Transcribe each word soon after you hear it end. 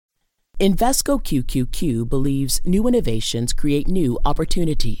Invesco QQQ believes new innovations create new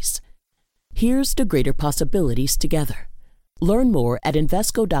opportunities. Here's to greater possibilities together. Learn more at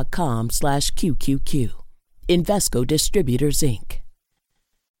Invesco.com/QQQ. Invesco Distributors, Inc.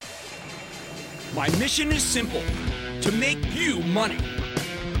 My mission is simple, to make you money.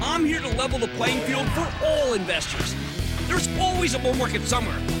 I'm here to level the playing field for all investors. There's always a bull market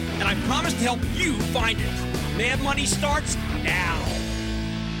somewhere, and I promise to help you find it. Mad Money starts now.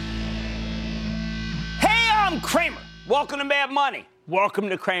 Hey, I'm Cramer. Welcome to Mad Money. Welcome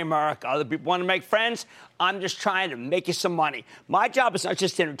to Cramer. Other people want to make friends. I'm just trying to make you some money. My job is not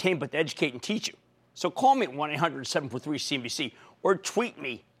just to entertain, but to educate and teach you. So call me at 1-800-743-CNBC or tweet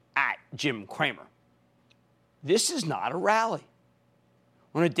me at Jim Cramer. This is not a rally.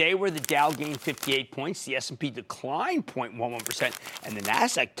 On a day where the Dow gained 58 points, the S&P declined 0.11%, and the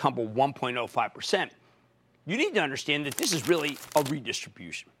Nasdaq tumbled 1.05%, you need to understand that this is really a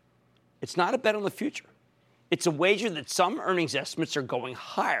redistribution. It's not a bet on the future. It's a wager that some earnings estimates are going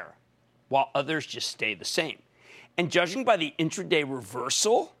higher, while others just stay the same. And judging by the intraday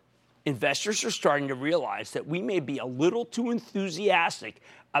reversal, investors are starting to realize that we may be a little too enthusiastic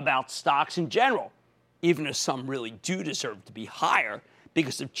about stocks in general, even if some really do deserve to be higher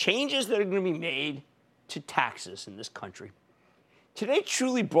because of changes that are going to be made to taxes in this country. Today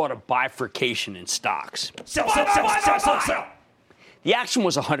truly brought a bifurcation in stocks. Sell. The action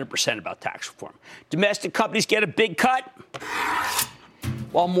was 100% about tax reform. Domestic companies get a big cut,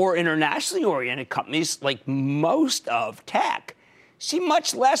 while more internationally oriented companies, like most of tech, see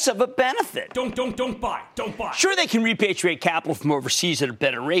much less of a benefit. Don't buy. Sure, they can repatriate capital from overseas at a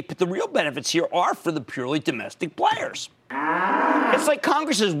better rate, but the real benefits here are for the purely domestic players. It's like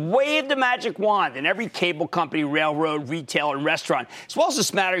Congress has waved the magic wand, and every cable company, railroad, retail, and restaurant, as well as a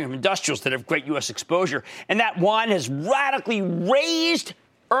smattering of industrials that have great U.S. exposure, and that wand has radically raised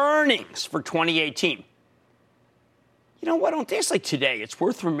earnings for 2018. You know what? On days like today, it's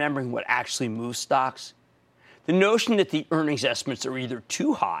worth remembering what actually moves stocks. The notion that the earnings estimates are either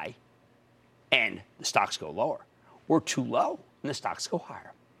too high and the stocks go lower, or too low and the stocks go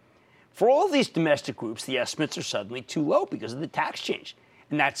higher. For all of these domestic groups, the estimates are suddenly too low because of the tax change,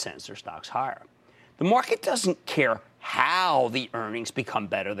 and that sends their stocks higher. The market doesn't care how the earnings become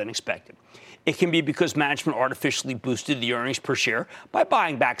better than expected. It can be because management artificially boosted the earnings per share by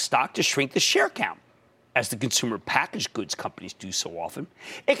buying back stock to shrink the share count, as the consumer packaged goods companies do so often.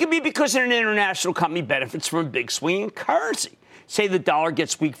 It can be because an international company benefits from a big swing in currency. Say the dollar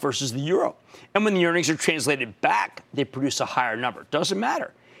gets weak versus the euro. And when the earnings are translated back, they produce a higher number. Doesn't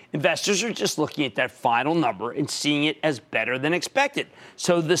matter. Investors are just looking at that final number and seeing it as better than expected.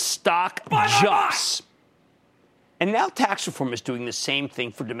 So the stock jumps. And now tax reform is doing the same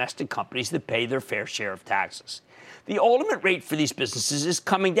thing for domestic companies that pay their fair share of taxes. The ultimate rate for these businesses is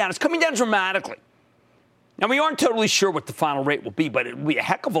coming down. It's coming down dramatically. Now, we aren't totally sure what the final rate will be, but it will be a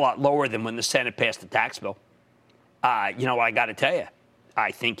heck of a lot lower than when the Senate passed the tax bill. You know what I got to tell you?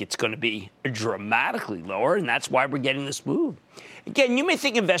 I think it's going to be dramatically lower, and that's why we're getting this move. Again, you may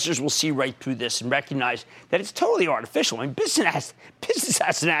think investors will see right through this and recognize that it's totally artificial. I mean, business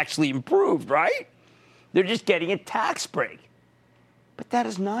hasn't actually improved, right? They're just getting a tax break. But that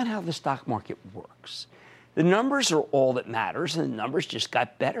is not how the stock market works. The numbers are all that matters, and the numbers just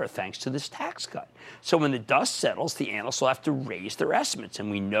got better thanks to this tax cut. So when the dust settles, the analysts will have to raise their estimates,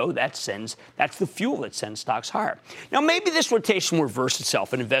 and we know that's the fuel that sends stocks higher. Now, maybe this rotation will reverse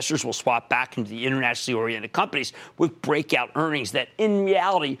itself, and investors will swap back into the internationally oriented companies with breakout earnings that, in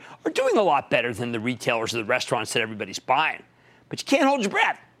reality, are doing a lot better than the retailers or the restaurants that everybody's buying. But you can't hold your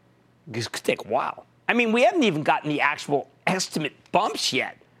breath. It could take a while. I mean, we haven't even gotten the actual estimate bumps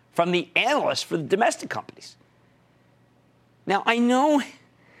yet from the analysts for the domestic companies. Now, I know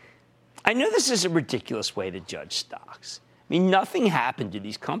this is a ridiculous way to judge stocks. I mean, nothing happened to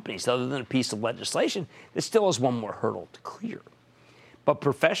these companies other than a piece of legislation that still has one more hurdle to clear. But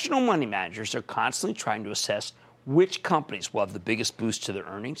professional money managers are constantly trying to assess which companies will have the biggest boost to their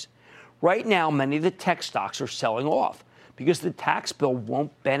earnings. Right now, many of the tech stocks are selling off because the tax bill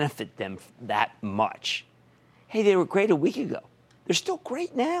won't benefit them that much. Hey, they were great a week ago. They're still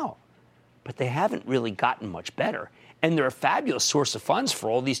great now, but they haven't really gotten much better, and they're a fabulous source of funds for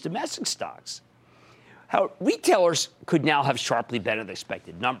all these domestic stocks. How retailers could now have sharply better than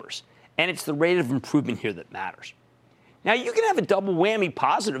expected numbers, and it's the rate of improvement here that matters. Now, you can have a double whammy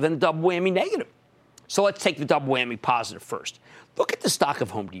positive and a double whammy negative. So let's take the double whammy positive first. Look at the stock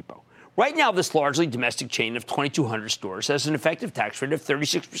of Home Depot. Right now, this largely domestic chain of 2,200 stores has an effective tax rate of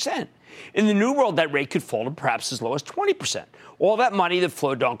 36%. In the new world, that rate could fall to perhaps as low as 20%. All that money that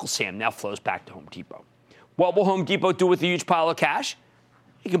flowed to Uncle Sam now flows back to Home Depot. What will Home Depot do with the huge pile of cash?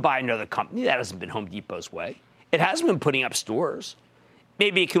 You can buy another company. That hasn't been Home Depot's way. It hasn't been putting up stores.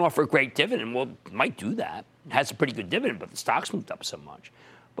 Maybe it can offer a great dividend. Well, it might do that. It has a pretty good dividend, but the stock's moved up so much.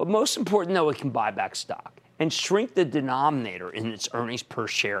 But most important, though, it can buy back stock and shrink the denominator in its earnings per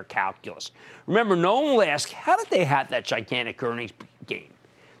share calculus. Remember, no one will ask, how did they have that gigantic earnings gain?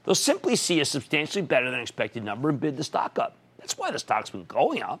 They'll simply see a substantially better than expected number and bid the stock up. That's why the stock's been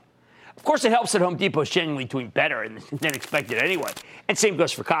going up. Of course, it helps that Home Depot is genuinely doing better than expected anyway. And same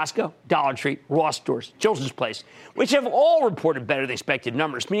goes for Costco, Dollar Tree, Ross Stores, Children's Place, which have all reported better than expected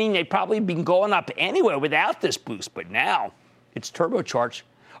numbers, meaning they'd probably been going up anyway without this boost. But now it's turbocharged.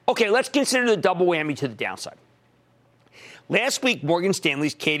 Okay, let's consider the double whammy to the downside. Last week, Morgan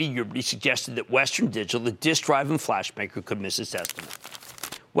Stanley's Katie Huberty suggested that Western Digital, the disk drive and flash maker, could miss its estimate.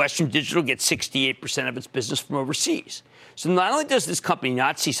 Western Digital gets 68% of its business from overseas. So not only does this company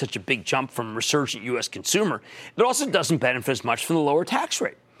not see such a big jump from a resurgent U.S. consumer, it also doesn't benefit as much from the lower tax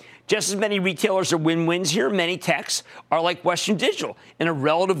rate. Just as many retailers are win-wins here, many techs are like Western Digital in a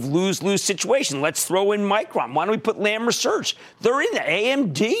relative lose-lose situation. Let's throw in Micron. Why don't we put Lam Research? They're in the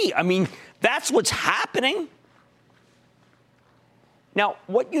AMD. I mean, that's what's happening. Now,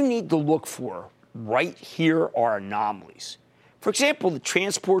 what you need to look for right here are anomalies. For example, the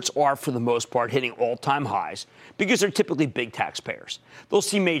transports are, for the most part, hitting all-time highs because they're typically big taxpayers. They'll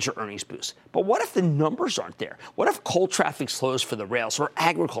see major earnings boosts. But what if the numbers aren't there? What if coal traffic slows for the rails or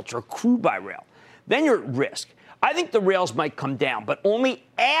agriculture or crude by rail? Then you're at risk. I think the rails might come down, but only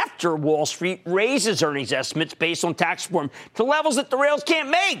after Wall Street raises earnings estimates based on tax reform to levels that the rails can't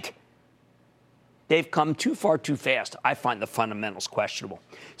make. They've come too far too fast. I find the fundamentals questionable.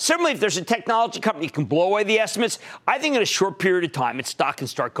 Similarly, if there's a technology company that can blow away the estimates, I think in a short period of time, its stock can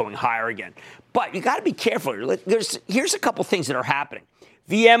start going higher again. But you got to be careful. Here's a couple things that are happening.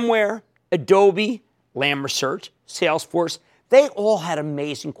 VMware, Adobe, Lam Research, Salesforce, they all had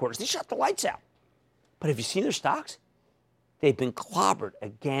amazing quarters. They shut the lights out. But have you seen their stocks? They've been clobbered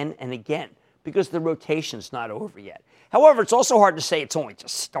again and again because the rotation's not over yet. However, it's also hard to say it's only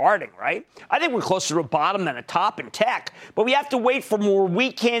just starting, right? I think we're closer to a bottom than a top in tech, but we have to wait for more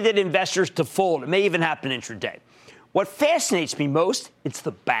weak-handed investors to fold. It may even happen intraday. What fascinates me most, it's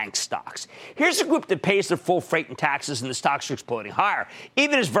the bank stocks. Here's a group that pays their full freight and taxes, and the stocks are exploding higher,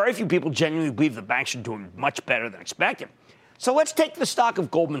 even as very few people genuinely believe the banks are doing much better than expected. So let's take the stock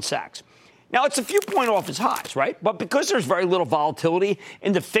of Goldman Sachs. Now, it's a few points off its highs, right? But because there's very little volatility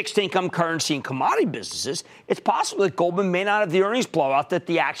in the fixed income, currency, and commodity businesses, it's possible that Goldman may not have the earnings blowout that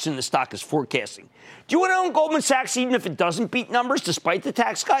the action in the stock is forecasting. Do you want to own Goldman Sachs even if it doesn't beat numbers despite the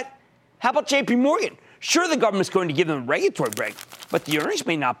tax cut? How about JP Morgan? Sure, the government's going to give them a regulatory break, but the earnings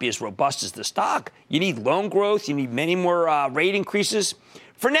may not be as robust as the stock. You need loan growth. You need many more rate increases.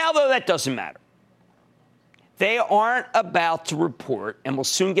 For now, though, that doesn't matter. They aren't about to report and will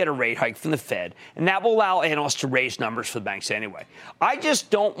soon get a rate hike from the Fed, and that will allow analysts to raise numbers for the banks anyway. I just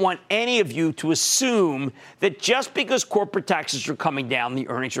don't want any of you to assume that just because corporate taxes are coming down, the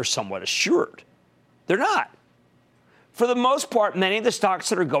earnings are somewhat assured. They're not. For the most part, many of the stocks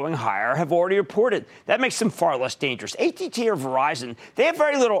that are going higher have already reported. That makes them far less dangerous. AT&T or Verizon, they have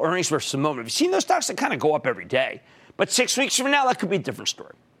very little earnings versus the moment. Have you seen those stocks that kind of go up every day? But 6 weeks from now, that could be a different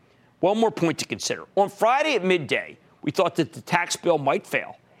story. One more point to consider. On Friday at midday, we thought that the tax bill might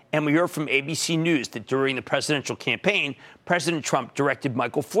fail. And we heard from ABC News that during the presidential campaign, President Trump directed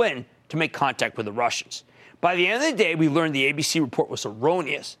Michael Flynn to make contact with the Russians. By the end of the day, we learned the ABC report was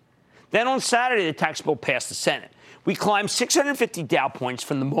erroneous. Then on Saturday, the tax bill passed the Senate. We climbed 650 Dow points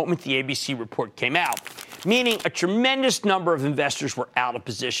from the moment the ABC report came out, meaning a tremendous number of investors were out of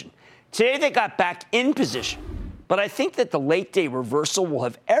position. Today, they got back in position. But I think that the late-day reversal will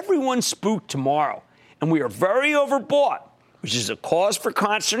have everyone spooked tomorrow. And we are very overbought, which is a cause for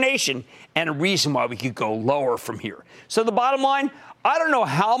consternation and a reason why we could go lower from here. So the bottom line, I don't know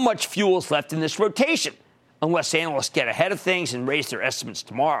how much fuel is left in this rotation, unless analysts get ahead of things and raise their estimates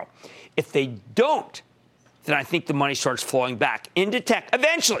tomorrow. If they don't, then I think the money starts flowing back into tech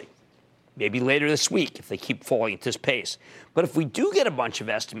eventually. Maybe later this week if they keep falling at this pace. But if we do get a bunch of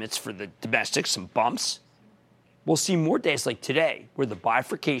estimates for the domestics, some bumps, we'll see more days like today where the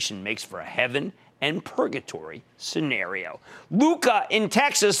bifurcation makes for a heaven and purgatory scenario. Luca in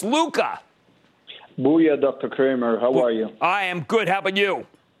Texas. Luca. Booyah, Dr. Cramer. How are you? I am good. How about you?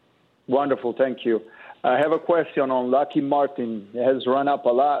 Wonderful. Thank you. I have a question on Lockheed Martin. It has run up a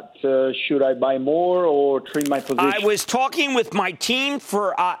lot. Should I buy more or trim my position? I was talking with my team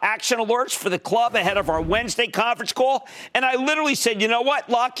for action alerts for the club ahead of our Wednesday conference call, and I literally said, you know what?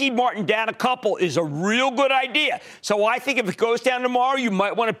 Lockheed Martin down a couple is a real good idea. So I think if it goes down tomorrow, you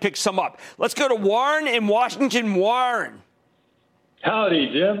might want to pick some up. Let's go to Warren in Washington. Warren.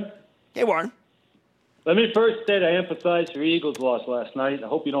 Howdy, Jim. Hey, Warren. Let me first state I empathize your Eagles loss last night. I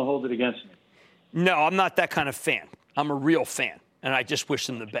hope you don't hold it against me. No, I'm not that kind of fan. I'm a real fan, and I just wish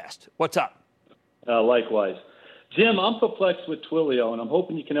them the best. What's up? Likewise. Jim, I'm perplexed with Twilio, and I'm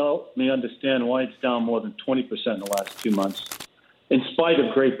hoping you can help me understand why it's down more than 20% in the last 2 months, in spite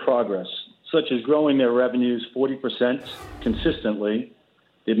of great progress, such as growing their revenues 40% consistently.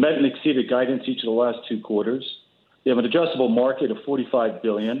 They've met and exceeded guidance each of the last 2 quarters. They have an addressable market of $45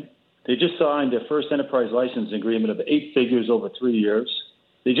 billion. They just signed their first enterprise license agreement of 8 figures over 3 years.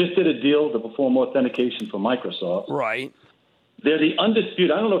 They just did a deal to perform authentication for Microsoft. Right. They're the undisputed,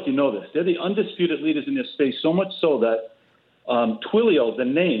 I don't know if you know this, they're the undisputed leaders in this space, so much so that Twilio, the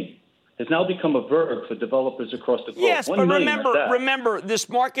name, has now become a verb for developers across the globe. Yes, but remember, this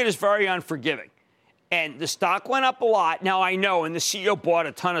market is very unforgiving. And the stock went up a lot. Now, I know, and the CEO bought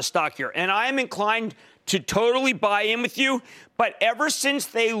a ton of stock here. And I am inclined to totally buy in with you. But ever since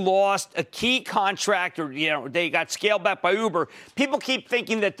they lost a key contract or, they got scaled back by Uber, people keep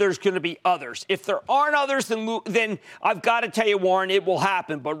thinking that there's going to be others. If there aren't others, then I've got to tell you, Warren, it will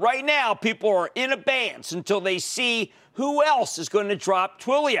happen. But right now, people are in abeyance until they see who else is going to drop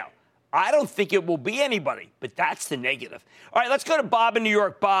Twilio. I don't think it will be anybody, but that's the negative. All right, let's go to Bob in New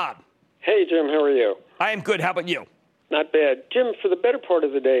York. Bob. Hey, Jim, how are you? I am good. How about you? Not bad. Jim, for the better part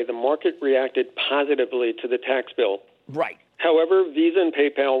of the day, the market reacted positively to the tax bill. Right. However, Visa and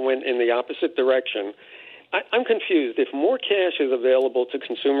PayPal went in the opposite direction. I'm confused. If more cash is available to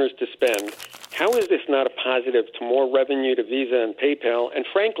consumers to spend, how is this not a positive to more revenue to Visa and PayPal? And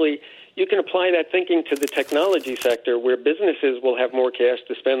frankly, you can apply that thinking to the technology sector where businesses will have more cash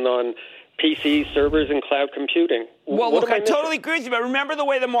to spend on PCs, servers, and cloud computing. Well, look, I totally agree with you, but remember the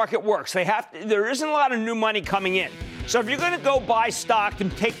way the market works. There isn't a lot of new money coming in. So if you're going to go buy stock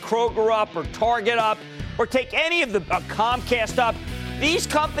and take Kroger up or Target up or take any of the Comcast up, these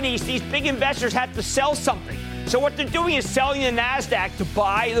companies, these big investors have to sell something. So what they're doing is selling the NASDAQ to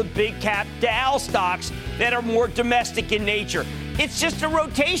buy the big cap Dow stocks that are more domestic in nature. It's just a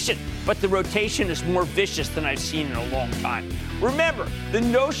rotation, but the rotation is more vicious than I've seen in a long time. Remember, the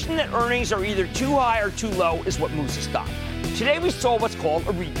notion that earnings are either too high or too low is what moves the stock. Today we saw what's called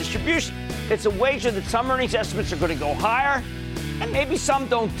a redistribution. It's a wager that some earnings estimates are going to go higher, and maybe some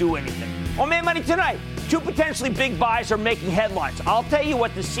don't do anything. On Mad Money tonight, 2 potentially big buys are making headlines. I'll tell you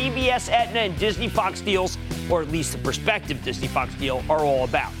what the CBS, Aetna, and Disney Fox deals, or at least the prospective Disney Fox deal, are all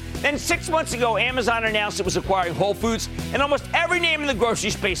about. Then 6 months ago, Amazon announced it was acquiring Whole Foods, and almost every name in the grocery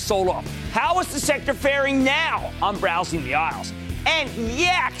space sold off. How is the sector faring now? I'm browsing the aisles. And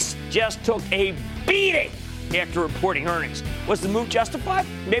Yext just took a beating after reporting earnings. Was the move justified?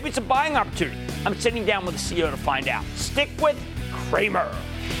 Maybe it's a buying opportunity. I'm sitting down with the CEO to find out. Stick with Cramer.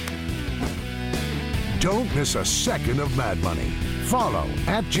 Don't miss a second of Mad Money. Follow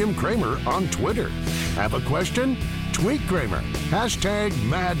 @Jim Cramer on Twitter. Have a question? Tweet Cramer.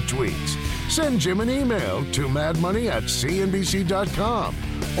 #MadTweets. Send Jim an email to madmoney@cnbc.com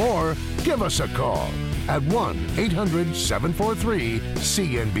or give us a call at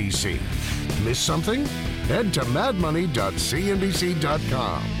 1-800-743-CNBC. Miss something? Head to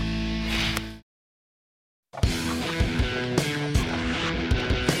madmoney.cnbc.com.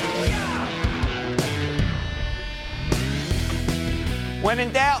 When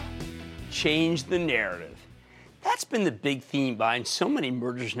in doubt, change the narrative. That's been the big theme behind so many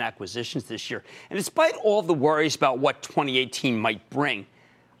mergers and acquisitions this year. And despite all the worries about what 2018 might bring,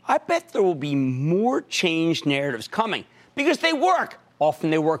 I bet there will be more changed narratives coming because they work. Often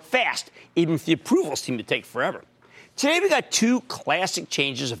they work fast, even if the approvals seem to take forever. Today we got 2 classic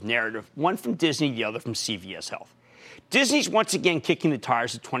changes of narrative, one from Disney, the other from CVS Health. Disney's once again kicking the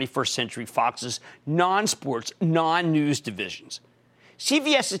tires of 21st Century Fox's non-sports, non-news divisions.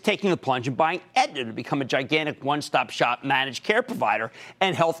 CVS is taking the plunge and buying Aetna to become a gigantic one-stop shop managed care provider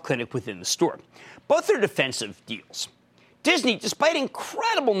and health clinic within the store. Both are defensive deals. Disney, despite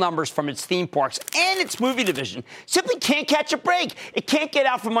incredible numbers from its theme parks and its movie division, simply can't catch a break. It can't get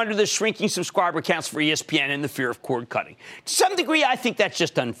out from under the shrinking subscriber counts for ESPN and the fear of cord cutting. To some degree, I think that's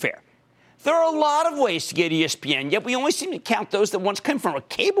just unfair. There are a lot of ways to get ESPN, yet we only seem to count those that once came from a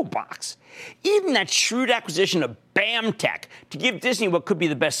cable box. Even that shrewd acquisition of BAMTech to give Disney what could be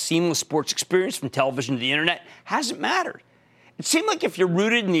the best seamless sports experience from television to the internet hasn't mattered. It seemed like if you're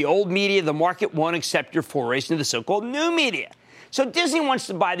rooted in the old media, the market won't accept your forays into the so-called new media. So Disney wants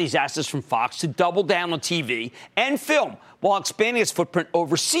to buy these assets from Fox to double down on TV and film while expanding its footprint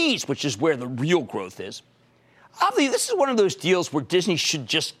overseas, which is where the real growth is. Obviously, this is one of those deals where Disney should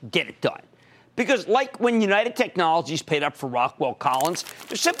just get it done. Because like when United Technologies paid up for Rockwell Collins,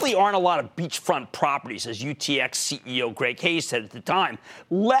 there simply aren't a lot of beachfront properties, as UTX CEO Greg Hayes said at the time,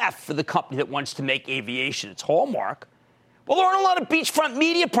 left for the company that wants to make aviation its hallmark. Well, there aren't a lot of beachfront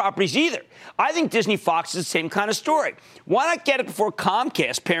media properties either. I think Disney Fox is the same kind of story. Why not get it before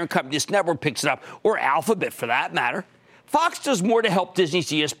Comcast, parent company this network, picks it up, or Alphabet for that matter? Fox does more to help Disney's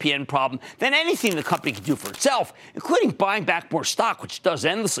ESPN problem than anything the company can do for itself, including buying back more stock, which it does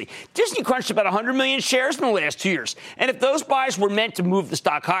endlessly. Disney crunched about 100 million shares in the last 2 years. And if those buys were meant to move the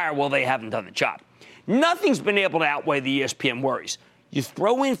stock higher, well, they haven't done the job. Nothing's been able to outweigh the ESPN worries. You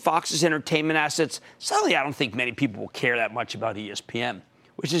throw in Fox's entertainment assets, suddenly I don't think many people will care that much about ESPN,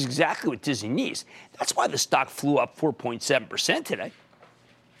 which is exactly what Disney needs. That's why the stock flew up 4.7% today.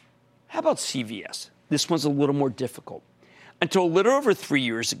 How about CVS? This one's a little more difficult. Until a little over 3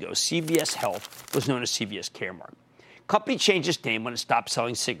 years ago, CVS Health was known as CVS Caremark. Company changed its name when it stopped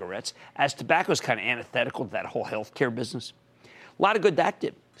selling cigarettes, as tobacco is kind of antithetical to that whole healthcare business. A lot of good that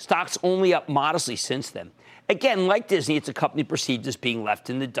did. Stock's only up modestly since then. Again, like Disney, it's a company perceived as being left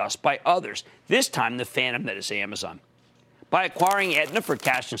in the dust by others, this time the phantom that is Amazon. By acquiring Aetna for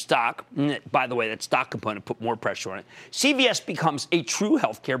cash and stock, by the way, that stock component put more pressure on it, CVS becomes a true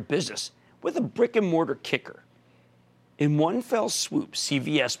healthcare business with a brick-and-mortar kicker. In one fell swoop,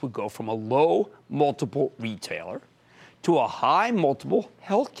 CVS would go from a low multiple retailer to a high multiple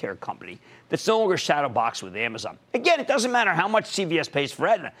healthcare company that's no longer shadow boxed with Amazon. Again, it doesn't matter how much CVS pays for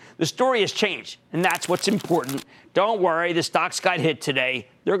Aetna. The story has changed, and that's what's important. Don't worry, the stocks got hit today.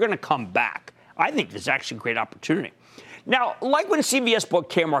 They're going to come back. I think there's actually a great opportunity. Now, like when CVS bought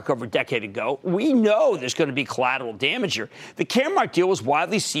Caremark over a decade ago, we know there's going to be collateral damage here. The Caremark deal was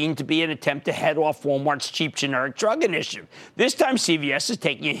widely seen to be an attempt to head off Walmart's cheap generic drug initiative. This time, CVS is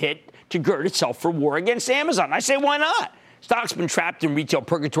taking a hit to gird itself for war against Amazon. I say, why not? Stock's been trapped in retail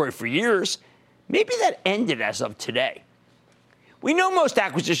purgatory for years. Maybe that ended as of today. We know most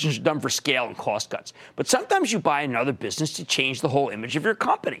acquisitions are done for scale and cost cuts, but sometimes you buy another business to change the whole image of your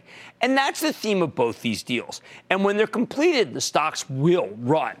company. And that's the theme of both these deals. And when they're completed, the stocks will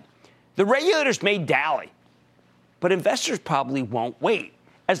run. The regulators may dally, but investors probably won't wait,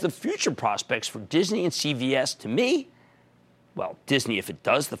 as the future prospects for Disney and CVS, to me, well, Disney if it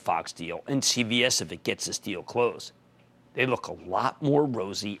does the Fox deal, and CVS if it gets this deal closed, they look a lot more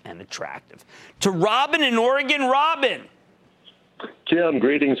rosy and attractive. To Robin in Oregon. Robin. Jim,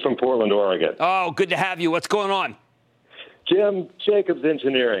 greetings from Portland, Oregon. Oh, good to have you. What's going on? Jim, Jacobs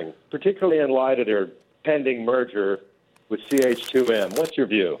Engineering, particularly in light of their pending merger with CH2M. What's your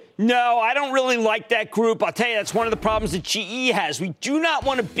view? No, I don't really like that group. I'll tell you, that's one of the problems that GE has. We do not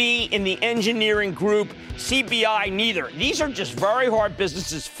want to be in the engineering group, CBI neither. These are just very hard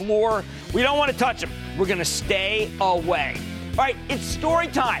businesses, floor. We don't want to touch them. We're going to stay away. All right, it's story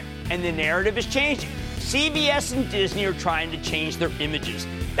time, and the narrative is changing. CBS and Disney are trying to change their images.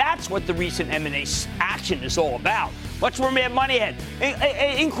 That's what the recent M&A action is all about. Much more Mad Money ahead,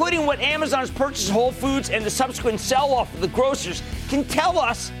 including what Amazon's purchase of Whole Foods and the subsequent sell-off of the grocers can tell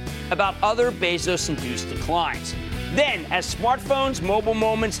us about other Bezos-induced declines. Then, as smartphones, mobile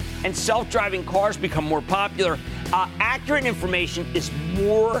moments, and self-driving cars become more popular, accurate information is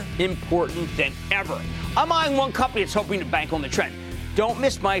more important than ever. I'm eyeing one company that's hoping to bank on the trend. Don't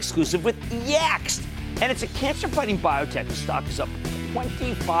miss my exclusive with Yext. And it's a cancer-fighting biotech. The stock is up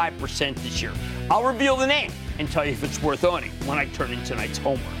 25% this year. I'll reveal the name and tell you if it's worth owning when I turn in tonight's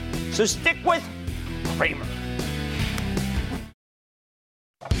homework. So stick with Cramer.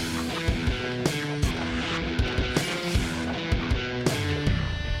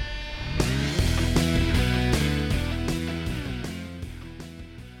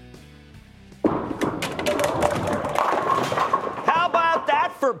 How about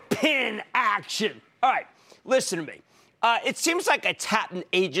that for pin action? All right, listen to me. It seems like it's happened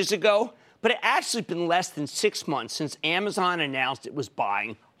ages ago, but it actually been less than 6 months since Amazon announced it was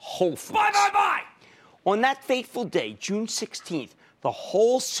buying Whole Foods. Buy! On that fateful day, June 16th, the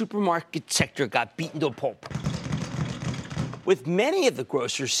whole supermarket sector got beaten to a pulp, with many of the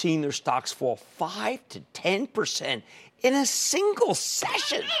grocers seeing their stocks fall 5 to 10% in a single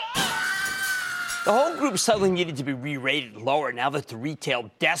session. The whole group suddenly needed to be re-rated lower now that the retail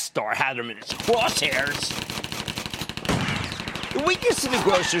Death Star had them in its crosshairs. The weakness of the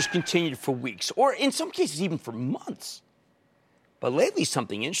grocers continued for weeks, or in some cases even for months. But lately,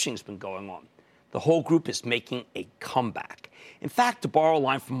 something interesting has been going on. The whole group is making a comeback. In fact, to borrow a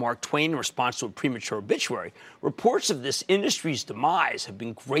line from Mark Twain in response to a premature obituary, reports of this industry's demise have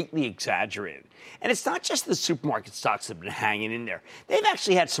been greatly exaggerated. And it's not just the supermarket stocks that have been hanging in there. They've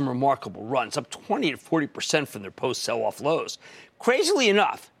actually had some remarkable runs, up 20 to 40% from their post-sell-off lows. Crazily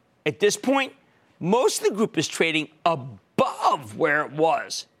enough, at this point, most of the group is trading above where it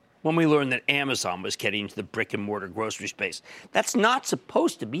was when we learned that Amazon was getting into the brick-and-mortar grocery space. That's not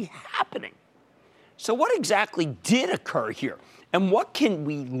supposed to be happening. So what exactly did occur here? And what can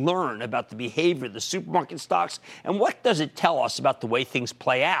we learn about the behavior of the supermarket stocks? And what does it tell us about the way things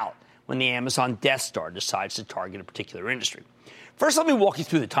play out when the Amazon Death Star decides to target a particular industry? First, let me walk you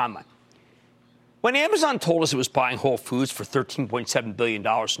through the timeline. When Amazon told us it was buying Whole Foods for $13.7 billion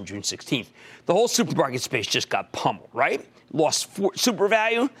on June 16th, the whole supermarket space just got pummeled, right? Lost super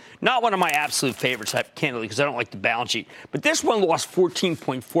value. Not one of my absolute favorites, candidly, because I don't like the balance sheet. But this one lost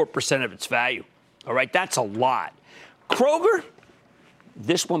 14.4% of its value. All right, that's a lot. Kroger,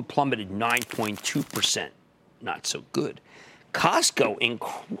 this one plummeted 9.2%. Not so good. Costco,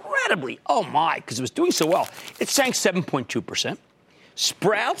 incredibly, oh my, because it was doing so well, it sank 7.2%.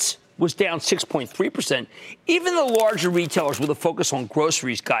 Sprouts was down 6.3%. Even the larger retailers with a focus on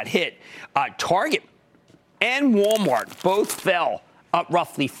groceries got hit. Target and Walmart both fell up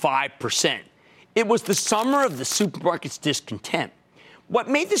roughly 5%. It was the summer of the supermarket's discontent. What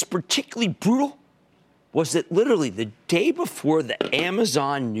made this particularly brutal was that literally the day before the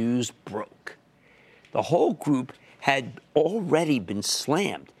Amazon news broke, the whole group had already been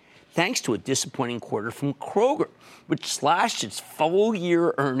slammed thanks to a disappointing quarter from Kroger, which slashed its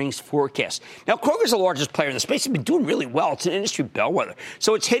full-year earnings forecast. Now, Kroger's the largest player in the space. It's been doing really well. It's an industry bellwether.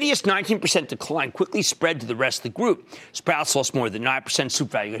 So its hideous 19% decline quickly spread to the rest of the group. Sprouts lost more than 9%. Soup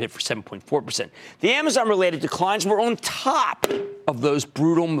value got hit for 7.4%. The Amazon-related declines were on top of those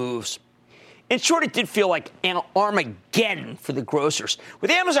brutal moves. In short, it did feel like an Armageddon for the grocers,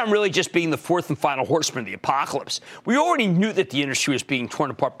 with Amazon really just being the fourth and final horseman of the apocalypse. We already knew that the industry was being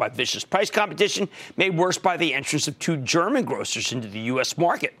torn apart by vicious price competition, made worse by the entrance of two German grocers into the U.S.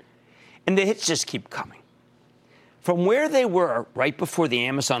 market. And the hits just keep coming. From where they were right before the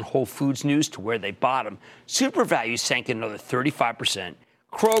Amazon Whole Foods news to where they bottomed, super values sank another 35%.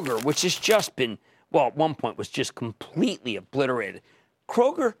 Kroger, which has just been, well, at one point was just completely obliterated.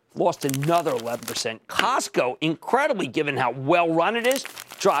 Kroger lost another 11%. Costco, incredibly given how well-run it is,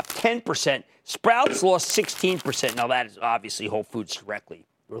 dropped 10%. Sprouts lost 16%. Now, that is obviously Whole Foods directly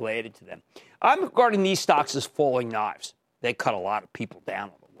related to them. I'm regarding these stocks as falling knives. They cut a lot of people down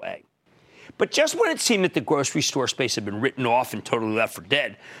on the way. But just when it seemed that the grocery store space had been written off and totally left for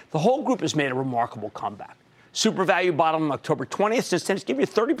dead, the whole group has made a remarkable comeback. Super value bottomed on October 20th. Since then, it's giving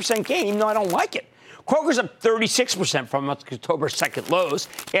you a 30% gain, even though I don't like it. Kroger's up 36% from October 2nd lows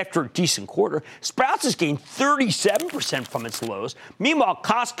after a decent quarter. Sprouts has gained 37% from its lows. Meanwhile,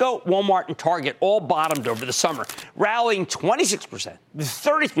 Costco, Walmart, and Target all bottomed over the summer, rallying 26%,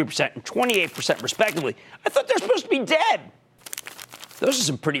 33%, and 28% respectively. I thought they're supposed to be dead. Those are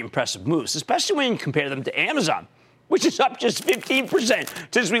some pretty impressive moves, especially when you compare them to Amazon, which is up just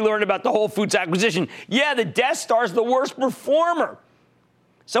 15% since we learned about the Whole Foods acquisition. Yeah, the Death Star is the worst performer.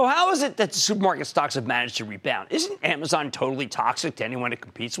 So how is it that the supermarket stocks have managed to rebound? Isn't Amazon totally toxic to anyone it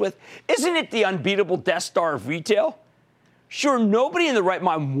competes with? Isn't it the unbeatable Death Star of retail? Sure, nobody in the right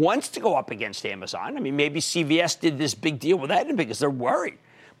mind wants to go up against Amazon. I mean, maybe CVS did this big deal with that because they're worried.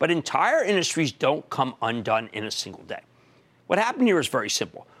 But entire industries don't come undone in a single day. What happened here is very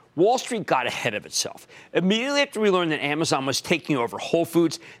simple. Wall Street got ahead of itself. Immediately after we learned that Amazon was taking over Whole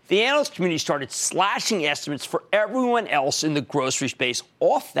Foods, the analyst community started slashing estimates for everyone else in the grocery space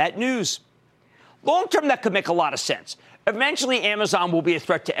off that news. Long term, that could make a lot of sense. Eventually, Amazon will be a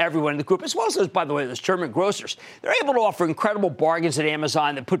threat to everyone in the group, as well as those, by the way, those German grocers. They're able to offer incredible bargains at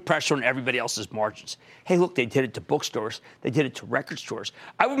Amazon that put pressure on everybody else's margins. Hey, look, they did it to bookstores. They did it to record stores.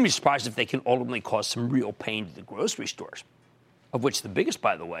 I wouldn't be surprised if they can ultimately cause some real pain to the grocery stores, of which the biggest,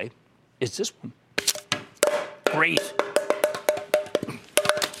 by the way, is this one. Great.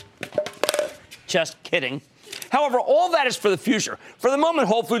 Just kidding. However, all that is for the future. For the moment,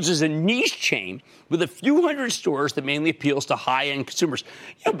 Whole Foods is a niche chain with a few hundred stores that mainly appeals to high-end consumers.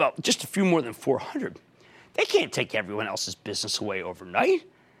 About just a few more than 400. They can't take everyone else's business away overnight.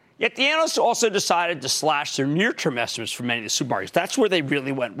 Yet the analysts also decided to slash their near-term estimates for many of the supermarkets. That's where they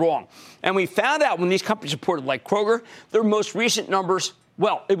really went wrong. And we found out when these companies reported, like Kroger, their most recent numbers,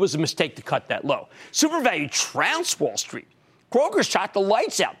 well, it was a mistake to cut that low. Supervalue trounced Wall Street. Kroger shot the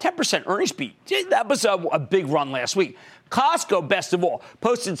lights out, 10% earnings beat. That was a big run last week. Costco, best of all,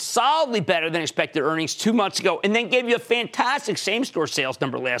 posted solidly better than expected earnings 2 months ago and then gave you a fantastic same-store sales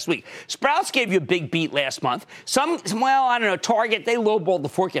number last week. Sprouts gave you a big beat last month. Target, they lowballed the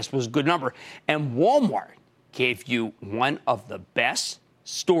forecast, was a good number. And Walmart gave you one of the best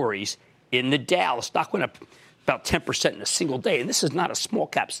stories in the Dow. The stock went up about 10% in a single day. And this is not a small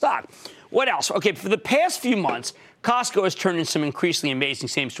cap stock. What else? Okay, for the past few months, Costco has turned in some increasingly amazing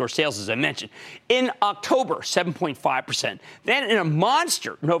same-store sales, as I mentioned. In October, 7.5%. Then in a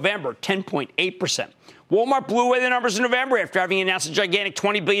monster November, 10.8%. Walmart blew away the numbers in November after having announced a gigantic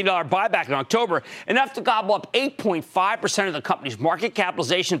 $20 billion buyback in October, enough to gobble up 8.5% of the company's market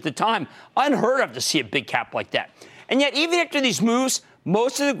capitalization at the time. Unheard of to see a big cap like that. And yet, even after these moves,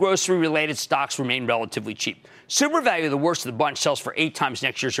 most of the grocery-related stocks remain relatively cheap. SuperValue, the worst of the bunch, sells for 8 times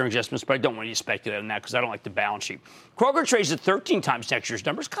next year's earnings estimates, but I don't want you to speculate on that because I don't like the balance sheet. Kroger trades at 13 times next year's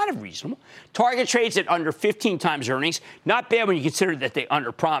numbers, kind of reasonable. Target trades at under 15 times earnings, not bad when you consider that they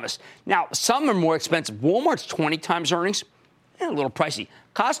underpromise. Now, some are more expensive. Walmart's 20 times earnings, a little pricey.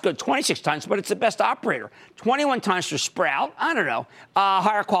 Costco, 26 times, but it's the best operator. 21 times for Sprout, I don't know.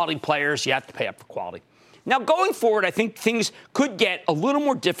 Higher quality players, you have to pay up for quality. Now, going forward, I think things could get a little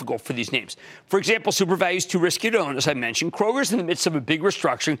more difficult for these names. For example, SuperValue is too risky to own, as I mentioned. Kroger's in the midst of a big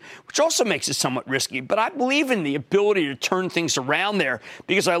restructuring, which also makes it somewhat risky. But I believe in the ability to turn things around there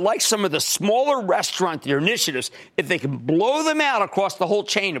because I like some of the smaller restaurant initiatives. If they can blow them out across the whole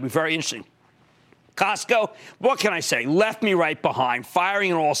chain, it'll be very interesting. Costco, what can I say? Left me right behind,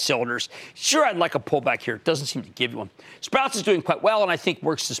 firing on all cylinders. Sure, I'd like a pullback here. It doesn't seem to give you one. Sprouts is doing quite well, and I think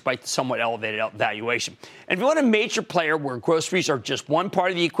works despite the somewhat elevated valuation. And if you want a major player where groceries are just one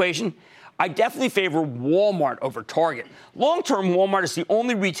part of the equation, I definitely favor Walmart over Target. Long-term, Walmart is the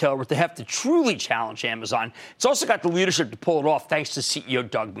only retailer with the heft to truly challenge Amazon. It's also got the leadership to pull it off, thanks to CEO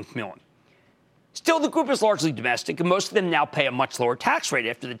Doug McMillon. Still, the group is largely domestic, and most of them now pay a much lower tax rate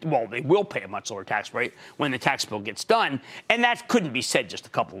they will pay a much lower tax rate when the tax bill gets done, and that couldn't be said just a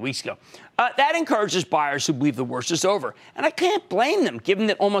couple of weeks ago. That encourages buyers who believe the worst is over, and I can't blame them, given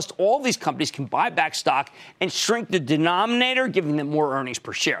that almost all these companies can buy back stock and shrink the denominator, giving them more earnings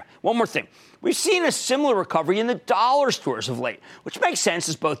per share. One more thing. We've seen a similar recovery in the dollar stores of late, which makes sense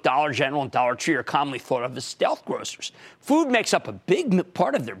as both Dollar General and Dollar Tree are commonly thought of as stealth grocers. Food makes up a big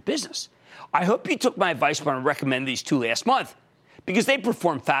part of their business. I hope you took my advice when I recommended these two last month because they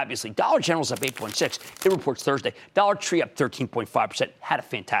performed fabulously. Dollar General's up 8.6. It reports Thursday. Dollar Tree up 13.5%. Had a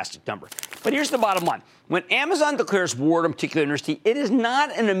fantastic number. But here's the bottom line. When Amazon declares war on a particular industry, it is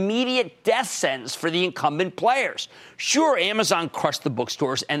not an immediate death sentence for the incumbent players. Sure, Amazon crushed the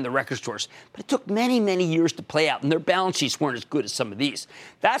bookstores and the record stores, but it took many, many years to play out, and their balance sheets weren't as good as some of these.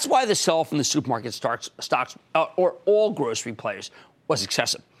 That's why the sell-off in the supermarket stocks or all grocery players was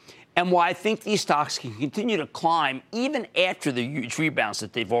excessive. And why I think these stocks can continue to climb even after the huge rebounds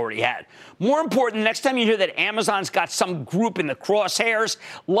that they've already had. More important, next time you hear that Amazon's got some group in the crosshairs,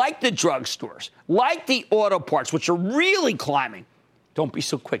 like the drugstores, like the auto parts, which are really climbing, don't be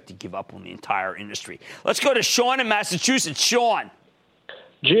so quick to give up on the entire industry. Let's go to Sean in Massachusetts. Sean.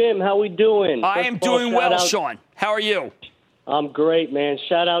 Jim, how we doing? I am doing well, Sean. How are you? I'm great, man.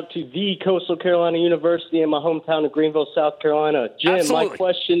 Shout out to the Coastal Carolina University in my hometown of Greenville, South Carolina. Jim,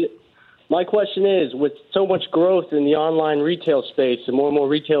 Absolutely. My question is, with so much growth in the online retail space and more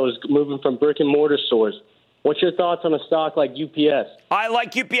retailers moving from brick and mortar stores, what's your thoughts on a stock like UPS? I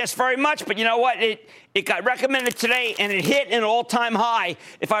like UPS very much, but you know what? It got recommended today, and it hit an all-time high.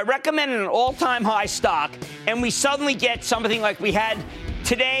 If I recommend an all-time high stock, and we suddenly get something like we had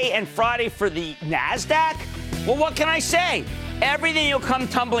today and Friday for the NASDAQ, well, what can I say? Everything will come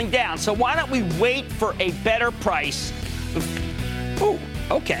tumbling down. So why don't we wait for a better price? Ooh,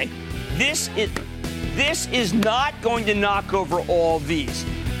 okay. This is not going to knock over all these,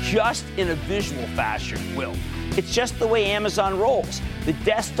 just in a visual fashion, will. It's just the way Amazon rolls. The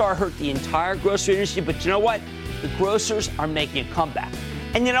Death Star hurt the entire grocery industry, but you know what? The grocers are making a comeback.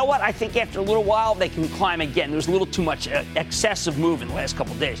 And you know what? I think after a little while, they can climb again. There's a little too much excessive move in the last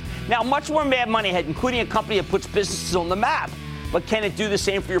couple of days. Now, much more Mad Money ahead, including a company that puts businesses on the map. But can it do the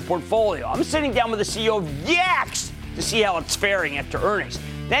same for your portfolio? I'm sitting down with the CEO of Yax to see how it's faring after earnings.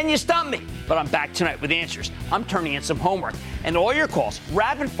 Then you stump me, but I'm back tonight with answers. I'm turning in some homework and all your calls,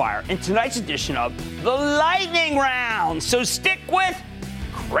 rapid fire, in tonight's edition of the Lightning Round. So stick with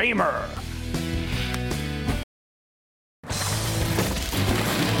Cramer.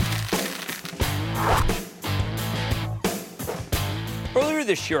 Earlier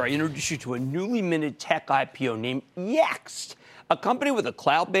this year, I introduced you to a newly minted tech IPO named Yext, a company with a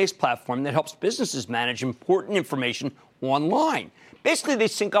cloud-based platform that helps businesses manage important information online. Basically, they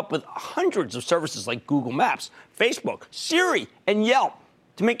sync up with hundreds of services like Google Maps, Facebook, Siri, and Yelp.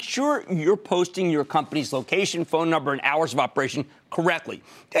 to make sure you're posting your company's location, phone number, and hours of operation correctly.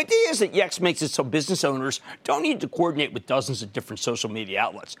 The idea is that Yext makes it so business owners don't need to coordinate with dozens of different social media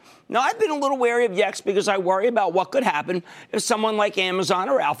outlets. Now, I've been a little wary of Yext because I worry about what could happen if someone like Amazon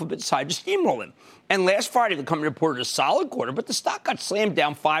or Alphabet decide to steamroll them. And last Friday, the company reported a solid quarter, but the stock got slammed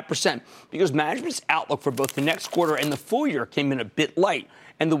down 5% because management's outlook for both the next quarter and the full year came in a bit light,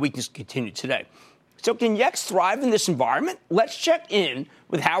 and the weakness continued today. So can Yext thrive in this environment? Let's check in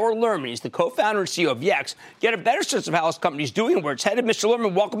with Howard Lerman. He's the co-founder and CEO of Yext. Get a better sense of how this company is doing and where it's headed. Mr.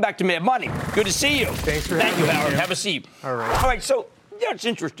 Lerman, welcome back to Mad Money. Good to see you. Thanks for having me. Thank you, Howard. Have a seat. All right. All right, so, it's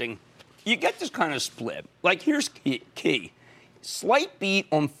interesting. You get this kind of split. Like, here's key. Slight beat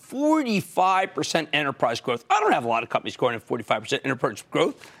on 45% enterprise growth. I don't have a lot of companies growing at 45% enterprise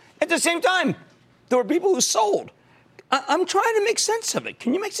growth. At the same time, there were people who sold. I'm trying to make sense of it.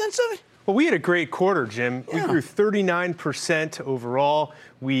 Can you make sense of it? Well, we had a great quarter, Jim. Yeah. We grew 39% overall.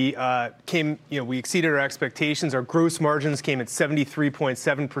 We we exceeded our expectations. Our gross margins came at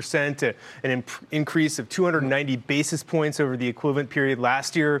 73.7%, an increase of 290 basis points over the equivalent period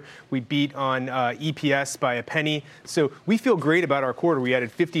last year. We beat on EPS by a penny. So we feel great about our quarter. We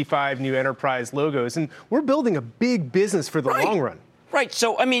added 55 new enterprise logos, and we're building a big business for the long run. Right.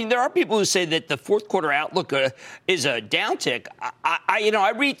 So, I mean, there are people who say that the fourth quarter outlook is a downtick.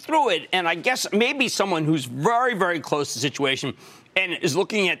 I read through it, and I guess maybe someone who's very, very close to the situation and is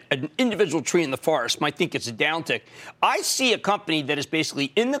looking at an individual tree in the forest might think it's a downtick. I see a company that is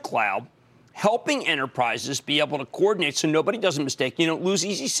basically in the cloud, helping enterprises be able to coordinate so nobody does a mistake. You don't lose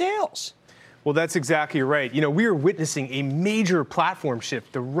easy sales. Well, that's exactly right. We are witnessing a major platform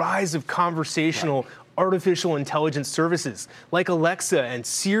shift, the rise of conversational artificial intelligence services like Alexa and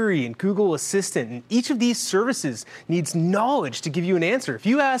Siri and Google Assistant. And each of these services needs knowledge to give you an answer. If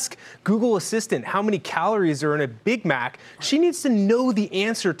you ask Google Assistant how many calories are in a Big Mac, she needs to know the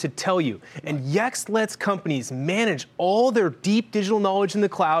answer to tell you. And Yext lets companies manage all their deep digital knowledge in the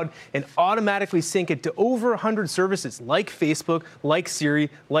cloud and automatically sync it to over 100 services like Facebook, like Siri,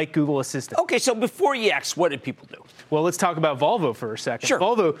 like Google Assistant. Okay, so before Yext, what did people do? Well, let's talk about Volvo for a second. Sure.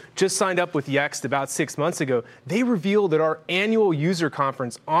 Volvo just signed up with Yext about 6 months ago. They revealed at our annual user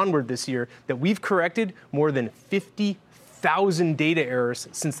conference Onward this year that we've corrected more than 50,000 data errors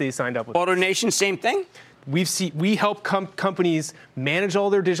since they signed up with us. AutoNation, same thing? We help companies manage all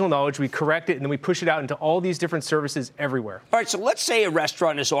their digital knowledge. We correct it, and then we push it out into all these different services everywhere. All right, so let's say a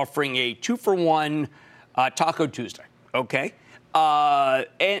restaurant is offering a 2-for-1 Taco Tuesday, okay?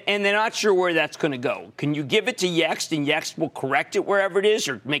 And they're not sure where that's going to go. Can you give it to Yext, and Yext will correct it wherever it is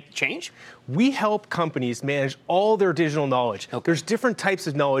or make the change? We help companies manage all their digital knowledge. Okay. There's different types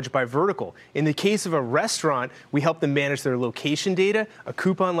of knowledge by vertical. In the case of a restaurant, we help them manage their location data, a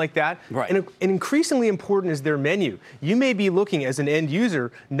coupon like that. Right. And increasingly important is their menu. You may be looking as an end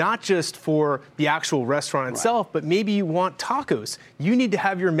user, not just for the actual restaurant itself, but maybe you want tacos. You need to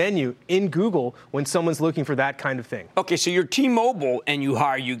have your menu in Google when someone's looking for that kind of thing. Okay, so you're T-Mobile and you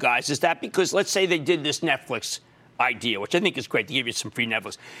hire you guys. Is that because, let's say they did this Netflix idea, which I think is great to give you some free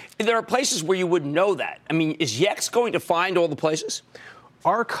Netflix. There are places where you wouldn't know that. I mean, is Yext going to find all the places?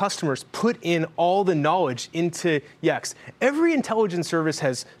 Our customers put in all the knowledge into Yext. Every intelligence service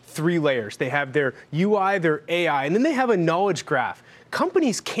has 3 layers. They have their UI, their AI, and then they have a knowledge graph.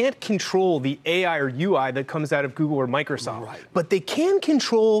 Companies can't control the AI or UI that comes out of Google or Microsoft, but they can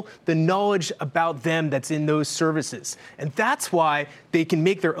control the knowledge about them that's in those services. And that's why they can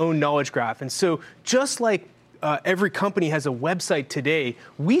make their own knowledge graph. And so just like every company has a website today,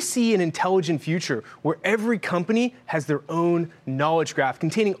 we see an intelligent future where every company has their own knowledge graph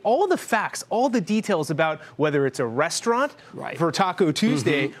containing all the facts, all the details about whether it's a restaurant for Taco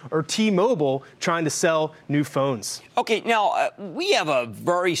Tuesday or T-Mobile trying to sell new phones. Okay, now, we have a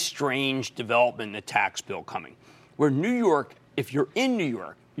very strange development in the tax bill coming, where New York, if you're in New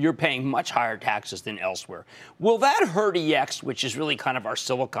York, you're paying much higher taxes than elsewhere. Will that hurt Yext, which is really kind of our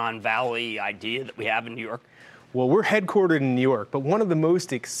Silicon Valley idea that we have in New York? Well, we're headquartered in New York, but one of the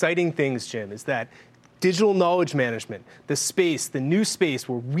most exciting things, Jim, is that digital knowledge management, the space, the new space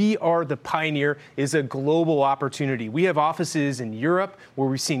where we are the pioneer, is a global opportunity. We have offices in Europe where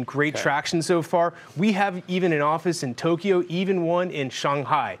we've seen great traction so far. We have even an office in Tokyo, even one in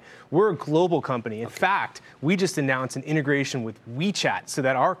Shanghai. We're a global company. In fact, we just announced an integration with WeChat so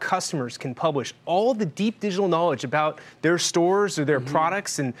that our customers can publish all the deep digital knowledge about their stores or their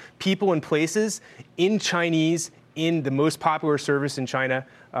products and people and places in Chinese, in the most popular service in China,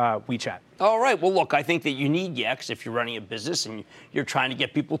 WeChat. All right. Well, look, I think that you need Yext if you're running a business and you're trying to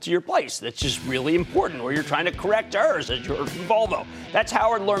get people to your place. That's just really important. Or you're trying to correct errors, as you heard from Volvo. That's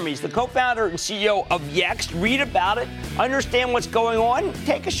Howard Lerman. He's the co-founder and CEO of Yext. Read about it, understand what's going on,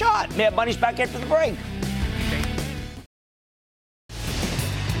 take a shot. Mad Money's back after the break.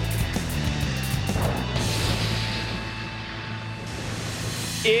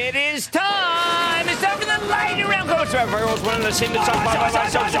 It is time. It's time for the lightning round.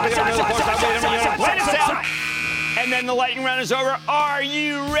 And then the lightning round is over. Are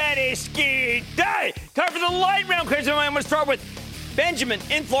you ready, Ski Day? Time for the lightning round. I'm going to start with Benjamin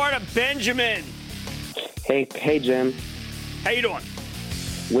in Florida. Benjamin. Hey, Jim. How you doing?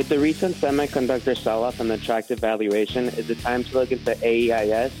 With the recent semiconductor sell-off and attractive valuation, is it time to look into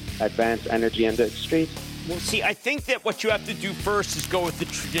AEIS, Advanced Energy Industries? Well, see, I think that what you have to do first is go with the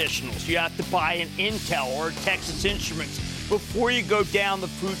traditionals. You have to buy an Intel or a Texas Instruments before you go down the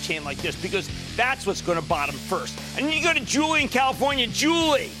food chain like this, because that's what's going to bottom first. And then you go to Julie in California.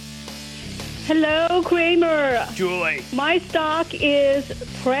 Julie. Hello, Cramer. Julie. My stock is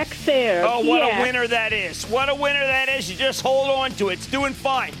Praxair. Oh, what a winner that is. What a winner that is. You just hold on to it. It's doing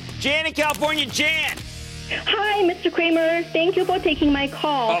fine. Jan in California. Jan. Hi, Mr. Cramer. Thank you for taking my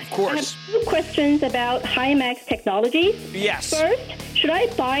call. Of course. I have 2 questions about Himax Technologies. Yes. First, should I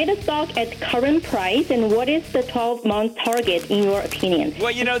buy the stock at current price, and what is the 12-month target in your opinion?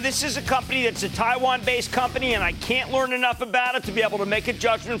 Well, you know, this is a company that's a Taiwan-based company, and I can't learn enough about it to be able to make a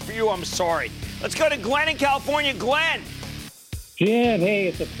judgment for you. I'm sorry. Let's go to Glenn in California. Glenn. Jim, hey,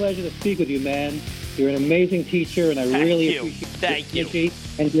 it's a pleasure to speak with you, man. You're an amazing teacher, and I really appreciate your energy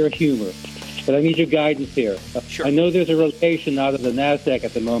and your humor. But I need your guidance here. Sure. I know there's a rotation out of the NASDAQ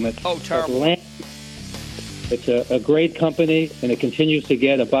at the moment. Oh, terrible. It's a great company, and it continues to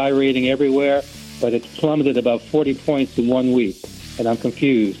get a buy rating everywhere, but it's plummeted about 40 points in 1 week, and I'm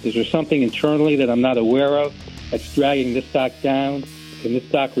confused. Is there something internally that I'm not aware of that's dragging this stock down? Can this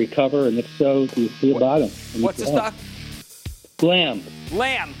stock recover? And if so, do you see a bottom? What's the stock? Lamb.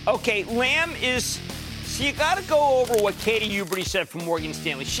 Lamb. Okay, Lamb is... So you got to go over what Katie Huberty said from Morgan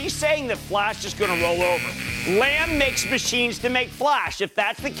Stanley. She's saying that Flash is going to roll over. Lamb makes machines to make Flash. If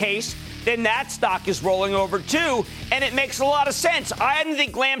that's the case, then that stock is rolling over too, and it makes a lot of sense. I didn't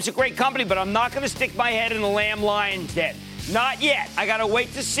think Lamb's a great company, but I'm not going to stick my head in the Lamb lion's den. Not yet. I got to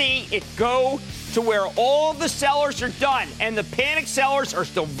wait to see it go to where all the sellers are done, and the panic sellers are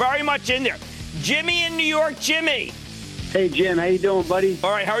still very much in there. Jimmy in New York. Jimmy. Hey, Jim. How you doing, buddy?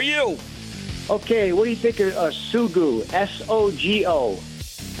 All right. How are you? Okay, what do you think of Sogo, S-O-G-O?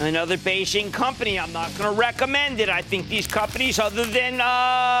 Another Beijing company. I'm not going to recommend it. I think these companies, other than,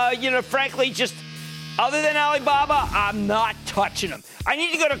 frankly, just other than Alibaba, I'm not touching them. I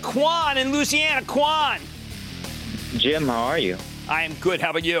need to go to Quan in Louisiana. Quan. Jim, how are you? I am good.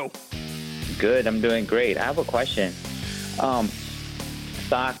 How about you? Good. I'm doing great. I have a question.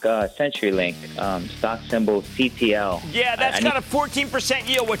 Stock CenturyLink, stock symbol CTL. Yeah, that's got a 14%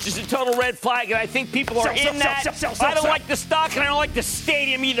 yield, which is a total red flag, and I think people are in that. I don't like the stock, and I don't like the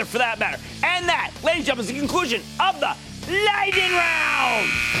stadium either, for that matter. And that, ladies and gentlemen, is the conclusion of the Lightning Round.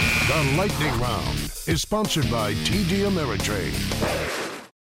 The Lightning Round is sponsored by TD Ameritrade.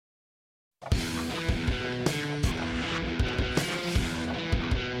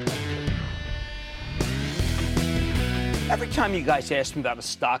 Every time you guys ask me about a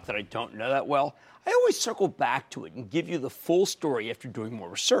stock that I don't know that well, I always circle back to it and give you the full story after doing more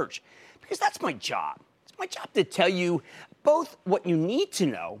research, because that's my job. It's my job to tell you both what you need to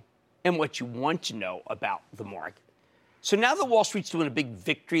know and what you want to know about the market. So now that Wall Street's doing a big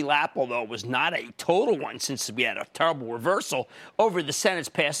victory lap, although it was not a total one since we had a terrible reversal over the Senate's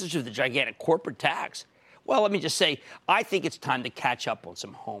passage of the gigantic corporate tax, well, let me just say, I think it's time to catch up on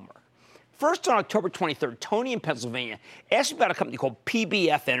some homework. First, on October 23rd, Tony in Pennsylvania asked me about a company called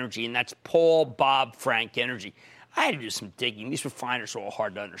PBF Energy, and that's Paul, Bob, Frank Energy. I had to do some digging. These refiners are all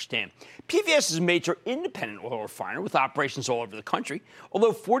hard to understand. PBS is a major independent oil refiner with operations all over the country,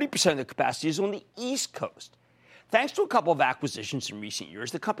 although 40% of the capacity is on the East Coast. Thanks to a couple of acquisitions in recent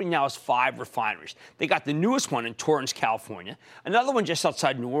years, the company now has 5 refineries. They got the newest one in Torrance, California, another one just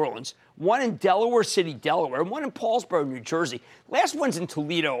outside New Orleans, one in Delaware City, Delaware, and one in Paulsboro, New Jersey. Last one's in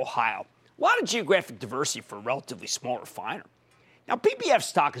Toledo, Ohio. A lot of geographic diversity for a relatively small refiner. Now, PBF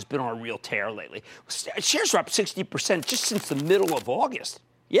stock has been on a real tear lately. Shares are up 60% just since the middle of August.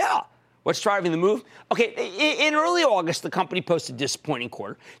 Yeah. What's driving the move? Okay, in early August, the company posted a disappointing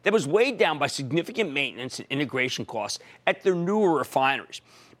quarter that was weighed down by significant maintenance and integration costs at their newer refineries.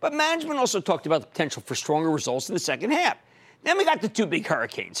 But management also talked about the potential for stronger results in the second half. Then we got the two big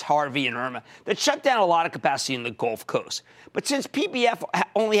hurricanes, Harvey and Irma, that shut down a lot of capacity in the Gulf Coast. But since PBF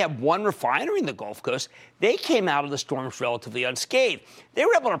only had one refinery in the Gulf Coast, they came out of the storms relatively unscathed. They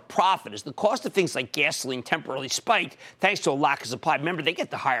were able to profit as the cost of things like gasoline temporarily spiked thanks to a lack of supply. Remember, they get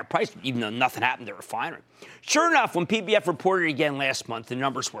the higher price even though nothing happened to the refinery. Sure enough, when PBF reported again last month, the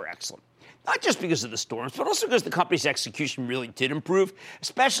numbers were excellent. Not just because of the storms, but also because the company's execution really did improve,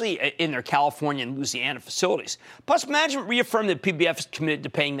 especially in their California and Louisiana facilities. Plus, management reaffirmed that PBF is committed to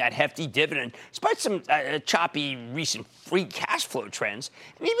paying that hefty dividend, despite some choppy recent free cash flow trends.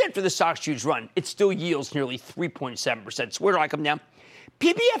 And even after the stock's huge run, it still yields nearly 3.7%. So where do I come down?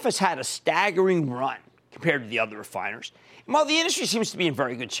 PBF has had a staggering run compared to the other refiners. And while the industry seems to be in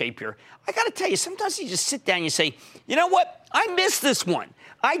very good shape here, I got to tell you, sometimes you just sit down and you say, you know what? I missed this one.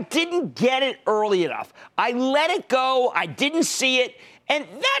 I didn't get it early enough. I let it go. I didn't see it. And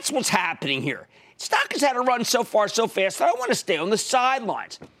that's what's happening here. Stock has had a run so far so fast that I want to stay on the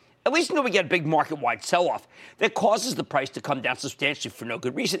sidelines. At least until we get a big market-wide sell-off that causes the price to come down substantially for no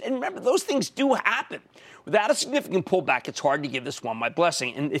good reason. And remember, those things do happen. Without a significant pullback, it's hard to give this one my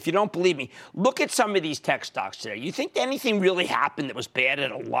blessing. And if you don't believe me, look at some of these tech stocks today. You think anything really happened that was bad at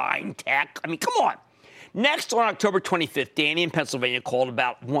Align Tech? I mean, come on. Next, on October 25th, Danny in Pennsylvania called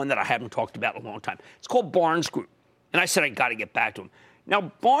about one that I haven't talked about in a long time. It's called Barnes Group. And I said I got to get back to him.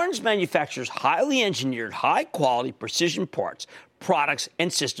 Now, Barnes manufactures highly engineered, high-quality precision parts, products,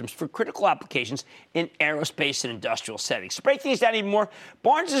 and systems for critical applications in aerospace and industrial settings. To break things down even more,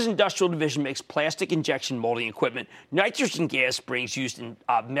 Barnes' industrial division makes plastic injection molding equipment, nitrogen gas springs used in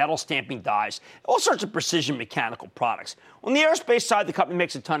metal stamping dies, all sorts of precision mechanical products. On the aerospace side, the company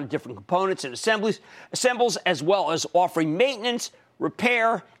makes a ton of different components and assembles, as well as offering maintenance,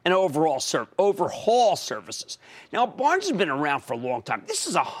 repair, and overhaul services. Now, Barnes has been around for a long time. This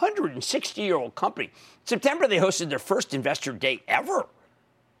is a 160-year-old company. In September, they hosted their first investor day ever.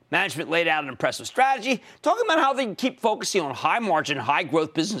 Management laid out an impressive strategy, talking about how they can keep focusing on high-margin,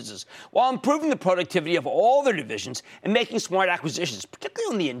 high-growth businesses while improving the productivity of all their divisions and making smart acquisitions,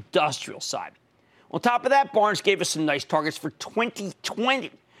 particularly on the industrial side. On top of that, Barnes gave us some nice targets for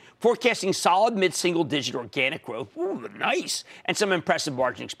 2020. Forecasting solid mid-single-digit organic growth, ooh, nice, and some impressive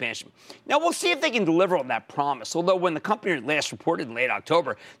margin expansion. Now, we'll see if they can deliver on that promise, although when the company last reported in late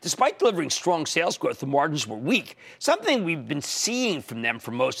October, despite delivering strong sales growth, the margins were weak, something we've been seeing from them for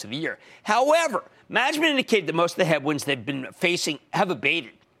most of the year. However, management indicated that most of the headwinds they've been facing have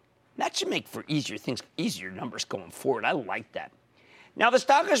abated. That should make for easier numbers going forward. I like that. Now, the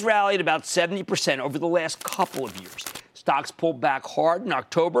stock has rallied about 70% over the last couple of years. Stocks pulled back hard in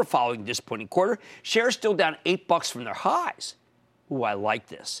October following a disappointing quarter. Shares still down $8 from their highs. Ooh, I like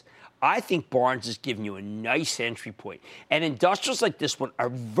this. I think Barnes is giving you a nice entry point. And industrials like this one are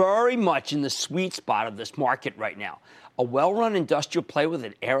very much in the sweet spot of this market right now. A well-run industrial play with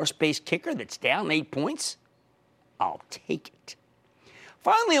an aerospace kicker that's down 8 points? I'll take it.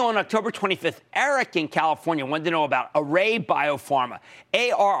 Finally, on October 25th, Eric in California wanted to know about Array BioPharma,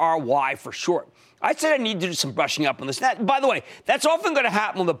 ARRY for short. I said I need to do some brushing up on this. By the way, that's often going to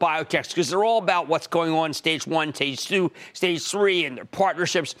happen with the biotechs because they're all about what's going on in stage 1, stage 2, stage 3, and their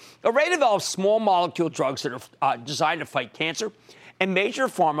partnerships. Array develops small molecule drugs that are designed to fight cancer, and major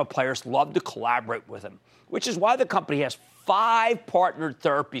pharma players love to collaborate with them, which is why the company has 5 partnered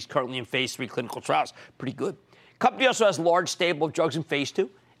therapies currently in phase 3 clinical trials. Pretty good. The company also has a large stable of drugs in phase 2,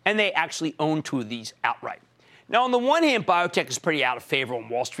 and they actually own 2 of these outright. Now, on the one hand, biotech is pretty out of favor on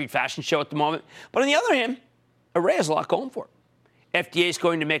Wall Street fashion show at the moment. But on the other hand, Array has a lot going for it. FDA is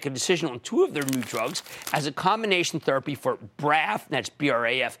going to make a decision on 2 of their new drugs as a combination therapy for BRAF, that's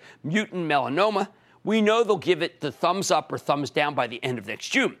B-R-A-F, mutant melanoma. We know they'll give it the thumbs up or thumbs down by the end of next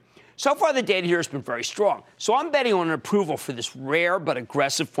June. So far, the data here has been very strong. So I'm betting on an approval for this rare but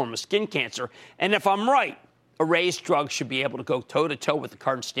aggressive form of skin cancer. And if I'm right, Array's drugs should be able to go toe-to-toe with the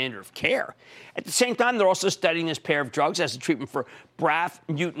current standard of care. At the same time, they're also studying this pair of drugs as a treatment for BRAF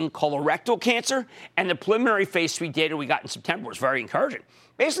mutant colorectal cancer, and the preliminary phase 3 data we got in September was very encouraging.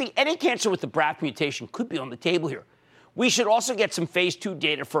 Basically, any cancer with the BRAF mutation could be on the table here. We should also get some phase 2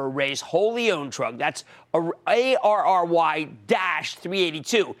 data for Array's wholly owned drug. That's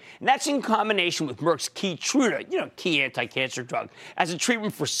ARRY-382. And that's in combination with Merck's Keytruda, key anti-cancer drug, as a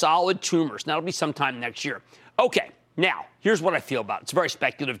treatment for solid tumors. And that'll be sometime next year. Okay, now, here's what I feel about it. It's a very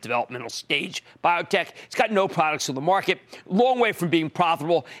speculative developmental stage biotech. It's got no products on the market, long way from being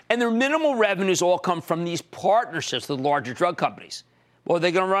profitable, and their minimal revenues all come from these partnerships with larger drug companies. Well, are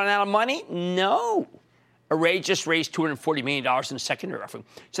they going to run out of money? No. Array just raised $240 million in a secondary offering,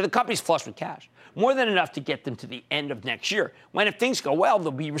 so the company's flush with cash. more than enough to get them to the end of next year, when if things go well,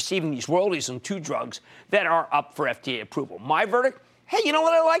 they'll be receiving these royalties on 2 drugs that are up for FDA approval. My verdict? Hey, you know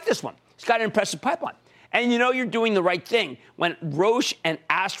what? I like this one. It's got an impressive pipeline. And you know you're doing the right thing when Roche and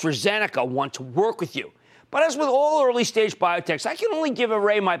AstraZeneca want to work with you. But as with all early-stage biotechs, I can only give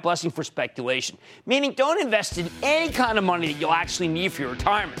Array my blessing for speculation, meaning don't invest in any kind of money that you'll actually need for your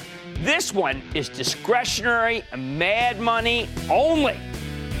retirement. This one is discretionary, mad money only.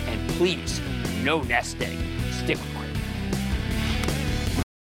 And please, no nest egg. Stick with Cramer.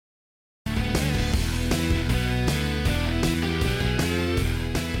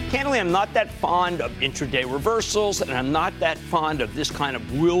 Candidly, I'm not that fond of intraday reversals, and I'm not that fond of this kind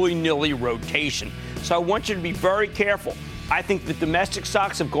of willy-nilly rotation. So I want you to be very careful. I think the domestic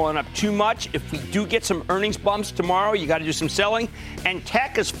stocks have gone up too much. If we do get some earnings bumps tomorrow, you got to do some selling. And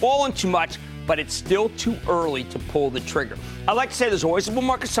tech has fallen too much, but it's still too early to pull the trigger. I like to say there's always a bull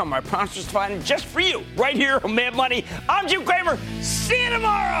market somewhere. I promise to find it just for you, right here on Mad Money. I'm Jim Cramer. See you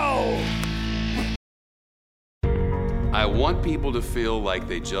tomorrow. I want people to feel like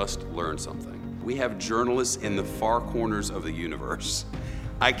they just learned something. We have journalists in the far corners of the universe.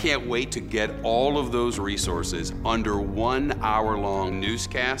 I can't wait to get all of those resources under 1 hour-long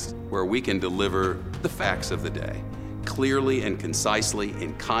newscast where we can deliver the facts of the day, clearly and concisely,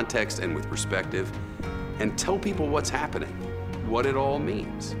 in context and with perspective, and tell people what's happening, what it all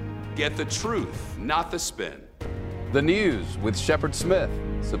means. Get the truth, not the spin. The News with Shepard Smith.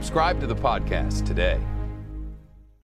 Subscribe to the podcast today.